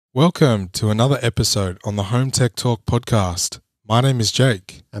Welcome to another episode on the Home Tech Talk podcast. My name is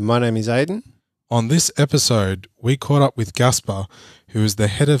Jake. And my name is Aidan. On this episode, we caught up with Gaspar, who is the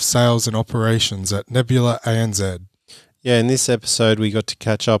head of sales and operations at Nebula ANZ. Yeah, in this episode, we got to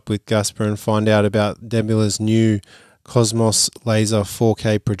catch up with Gaspar and find out about Nebula's new Cosmos laser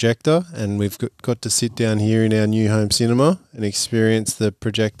 4K projector. And we've got to sit down here in our new home cinema and experience the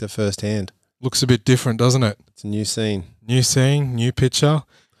projector firsthand. Looks a bit different, doesn't it? It's a new scene. New scene, new picture.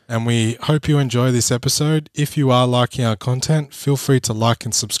 And we hope you enjoy this episode. If you are liking our content, feel free to like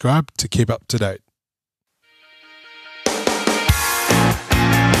and subscribe to keep up to date.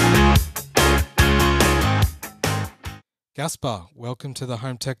 Gaspar, welcome to the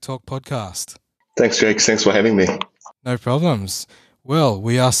Home Tech Talk podcast. Thanks, Jake. Thanks for having me. No problems. Well,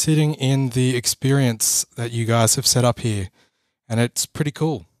 we are sitting in the experience that you guys have set up here, and it's pretty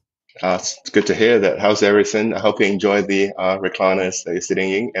cool. It's good to hear that. How's everything? I hope you enjoy the recliners that you're sitting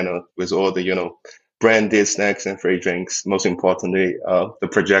in, and with all the branded snacks and free drinks. Most importantly, the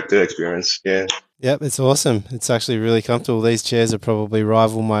projector experience. Yeah. Yep, it's awesome. It's actually really comfortable. These chairs are probably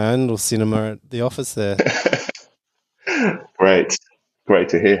rival my own little cinema at the office there. Great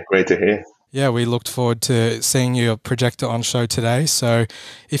to hear. Great to hear. Yeah, we looked forward to seeing your projector on show today. So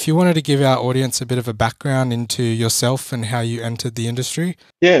if you wanted to give our audience a bit of a background into yourself and how you entered the industry.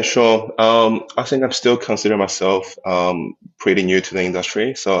 Yeah, sure. I think I'm still considering myself pretty new to the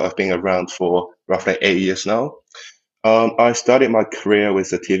industry. So I've been around for roughly 8 years now. I started my career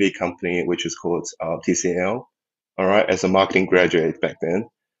with a TV company, which is called TCL, all right, as a marketing graduate back then.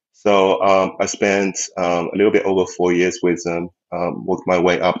 So I spent a little bit over 4 years with them, worked my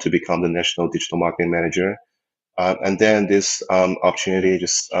way up to become the national digital marketing manager. And then this opportunity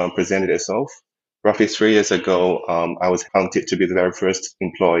just presented itself. Roughly 3 years ago, I was hunted to be the very first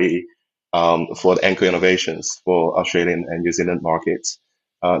employee for the Anker Innovations for Australian and New Zealand markets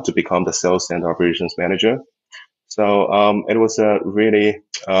to become the sales and operations manager. So it was really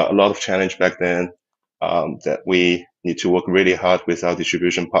a lot of challenge back then that we need to work really hard with our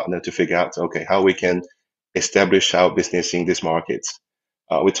distribution partner to figure out, okay, how we can establish our business in these markets.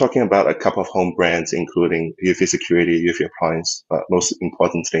 We're talking about a couple of home brands, including UV security, UV appliance, but most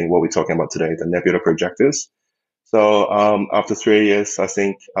importantly, what we're talking about today, the Nebula projectors. So after 3 years, I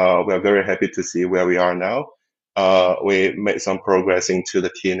think we are very happy to see where we are now. We made some progress into the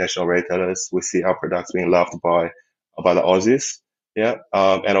key national retailers. We see our products being loved by the Aussies. Yeah.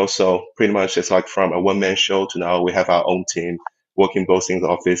 And also pretty much it's like from a one-man show to now we have our own team working both in the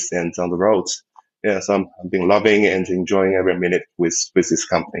office and on the roads. Yeah. So I've been loving and enjoying every minute with this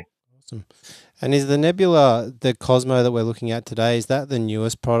company. Awesome. And is the Nebula, the Cosmo that we're looking at today, is that the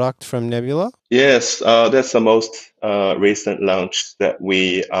newest product from Nebula? Yes. That's the most recent launch that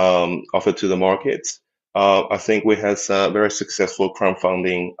we offer to the market. I think we had a very successful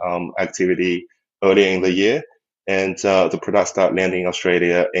crowdfunding activity earlier in the year. And the product started landing in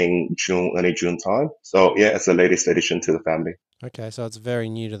Australia in early June time. So yeah, it's the latest addition to the family. Okay, so it's very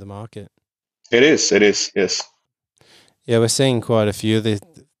new to the market. It is, yes. Yeah, we're seeing quite a few of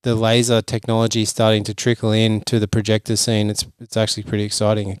the laser technology starting to trickle into the projector scene. It's actually pretty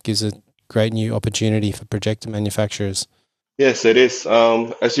exciting. It gives a great new opportunity for projector manufacturers. Yes, it is.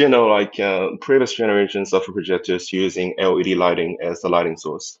 As you know, like previous generations of projectors using LED lighting as the lighting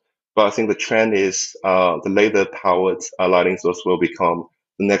source. But I think the trend is the laser-powered lighting source will become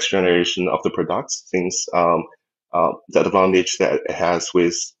the next generation of the products, since the advantage that it has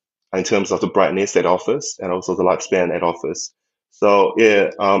with in terms of the brightness it offers and also the lifespan it offers. So yeah,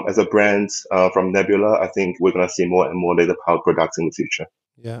 as a brand from Nebula, I think we're going to see more and more laser-powered products in the future.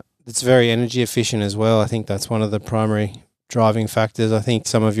 Yeah, it's very energy efficient as well. I think that's one of the primary driving factors. I think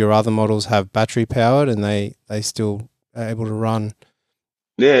some of your other models have battery powered and they still are able to run.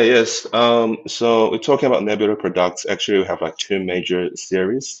 Yeah, yes. So we're talking about Nebula products. Actually, we have like two major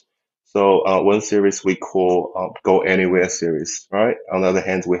series. So one series we call Go Anywhere series, right? On the other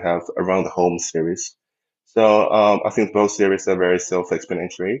hand, we have Around the Home series. So I think both series are very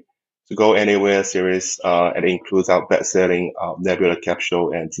self-explanatory. So Go Anywhere series, it includes our best-selling Nebula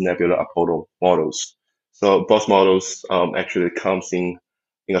Capsule and Nebula Apollo models. So both models actually comes in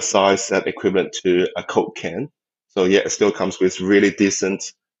a size that equivalent to a Coke can. So yeah, it still comes with really decent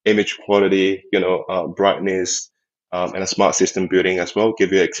image quality, brightness, and a smart system building as well,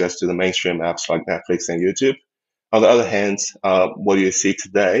 give you access to the mainstream apps like Netflix and YouTube. On the other hand, what you see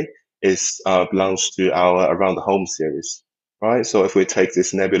today is belongs to our Around the Home series, right? So if we take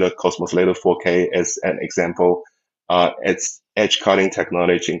this Nebula Cosmos Laser 4K as an example, it's edge cutting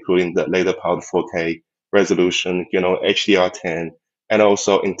technology, including the laser powered 4K resolution, HDR10, and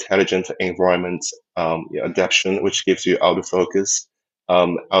also intelligent environment adaptation, which gives you autofocus,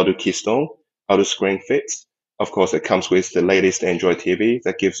 audio keystone, audio screen fits. Of course, it comes with the latest Android TV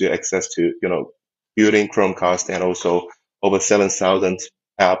that gives you access to, built-in Chromecast and also over 7,000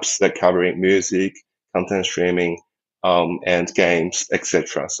 apps that covering music, content streaming, and games,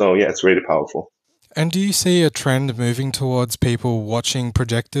 etc. So yeah, it's really powerful. And do you see a trend moving towards people watching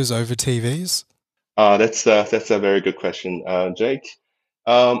projectors over TVs? That's a very good question, Jake.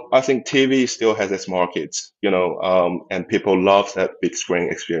 I think TV still has its market, and people love that big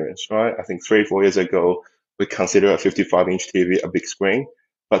screen experience, right? I think 3, 4 years ago, we consider a 55-inch TV a big screen,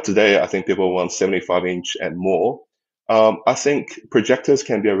 but today I think people want 75-inch and more. I think projectors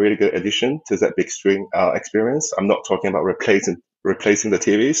can be a really good addition to that big screen experience. I'm not talking about replacing the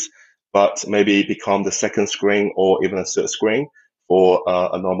TVs, but maybe become the second screen or even a third screen for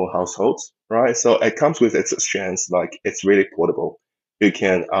a normal household, right? So it comes with its strengths, like it's really portable. You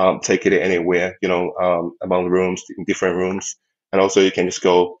can take it anywhere, among rooms, in different rooms, and also you can just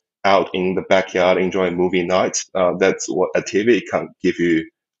go out in the backyard, enjoy a movie night. That's what a TV can give you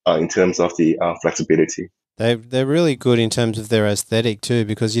in terms of the flexibility. They're really good in terms of their aesthetic too,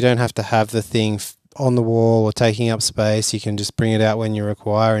 because you don't have to have the thing on the wall or taking up space. You can just bring it out when you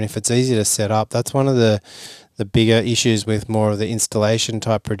require, and if it's easy to set up, that's one of the bigger issues with more of the installation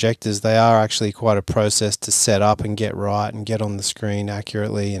type projectors. They are actually quite a process to set up and get right and get on the screen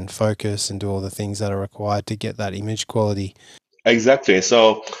accurately and focus and do all the things that are required to get that image quality. Exactly.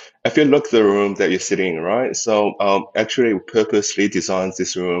 So if you look at the room that you're sitting in, right? So actually, we purposely designed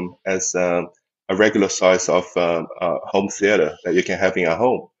this room as a regular size of home theater that you can have in your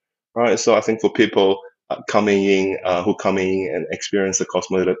home, right? So I think for people who coming in and experience the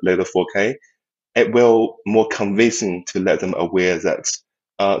Cosmos later 4K, it will more convincing to let them aware that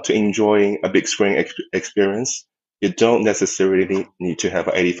to enjoying a big screen experience, you don't necessarily need to have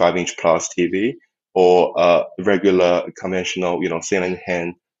an 85-inch plus TV or regular conventional, ceiling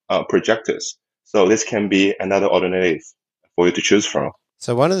hand projectors. So this can be another alternative for you to choose from.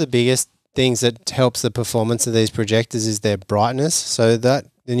 So one of the biggest things that helps the performance of these projectors is their brightness. So that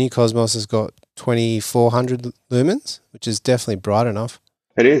the new Cosmos has got 2400 lumens, which is definitely bright enough.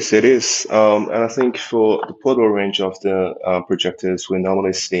 It is. And I think for the portable range of the projectors, we're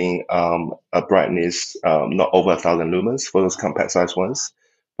normally seeing a brightness not over 1,000 lumens for those compact size ones.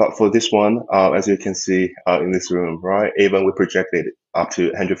 But for this one, as you can see in this room, right, even we projected up to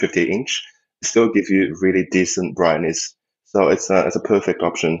 150 inch, it still gives you really decent brightness. So it's a perfect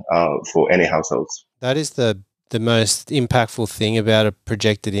option for any households. That is the most impactful thing about a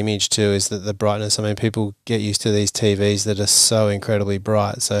projected image too, is that the brightness. I mean, people get used to these TVs that are so incredibly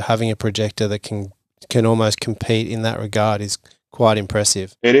bright. So having a projector that can almost compete in that regard is quite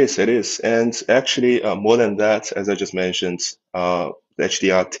impressive. It is. And actually, more than that, as I just mentioned, the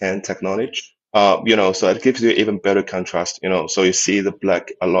HDR10 technology, so it gives you even better contrast, so you see the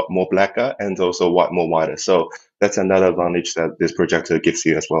black a lot more blacker and also white more wider. So that's another advantage that this projector gives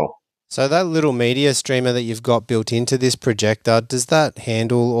you as well. So that little media streamer that you've got built into this projector, does that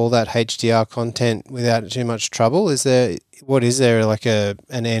handle all that HDR content without too much trouble? Is there like an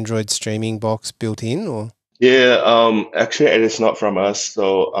Android streaming box built in, or? Yeah, actually, it is not from us.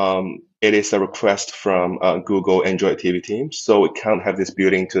 So it is a request from Google Android TV team. So we can't have this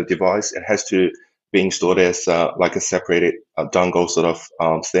built into the device. It has to be installed as like a separated dongle sort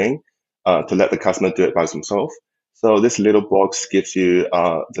of thing to let the customer do it by themselves. So this little box gives you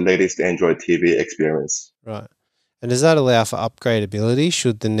the latest Android TV experience. Right. And does that allow for upgradability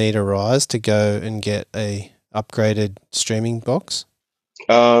should the need arise to go and get a upgraded streaming box?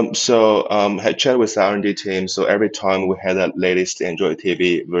 Had chat with the R&D team. So every time we had that latest Android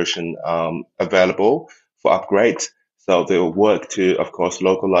TV version available for upgrade, so they will work to, of course,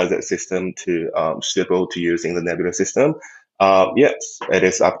 localize that system to suitable to use in the Nebula system. Yes, it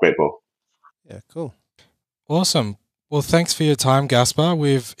is upgradable. Yeah, cool. Awesome. Well, thanks for your time, Gaspar.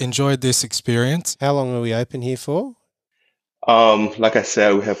 We've enjoyed this experience. How long are we open here for? Like I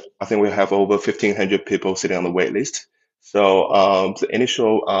said, I think we have over 1,500 people sitting on the wait list. So the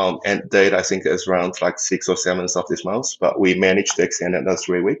initial end date, I think, is around like 6th or 7th of this month, but we managed to extend another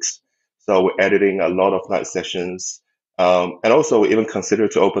 3 weeks. So we're editing a lot of night sessions. And also we even consider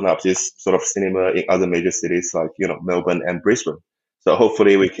to open up this sort of cinema in other major cities like, Melbourne and Brisbane. So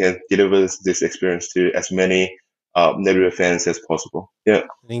hopefully we can deliver this experience to as many Nebula fans as possible. Yeah.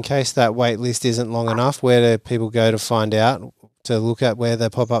 In case that wait list isn't long enough, where do people go to find out, to look at where the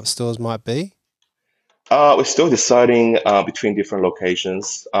pop-up stores might be? We're still deciding between different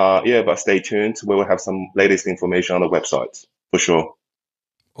locations. But stay tuned. We will have some latest information on the website for sure.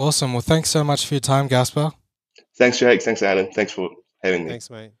 Awesome. Well, thanks so much for your time, Gaspar. Thanks, Jake. Thanks, Alan. Thanks for having me.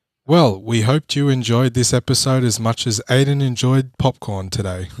 Thanks, mate. Well, we hoped you enjoyed this episode as much as Aiden enjoyed popcorn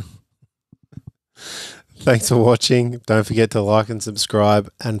today. Thanks for watching. Don't forget to like and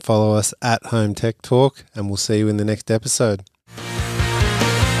subscribe and follow us at Home Tech Talk, and we'll see you in the next episode.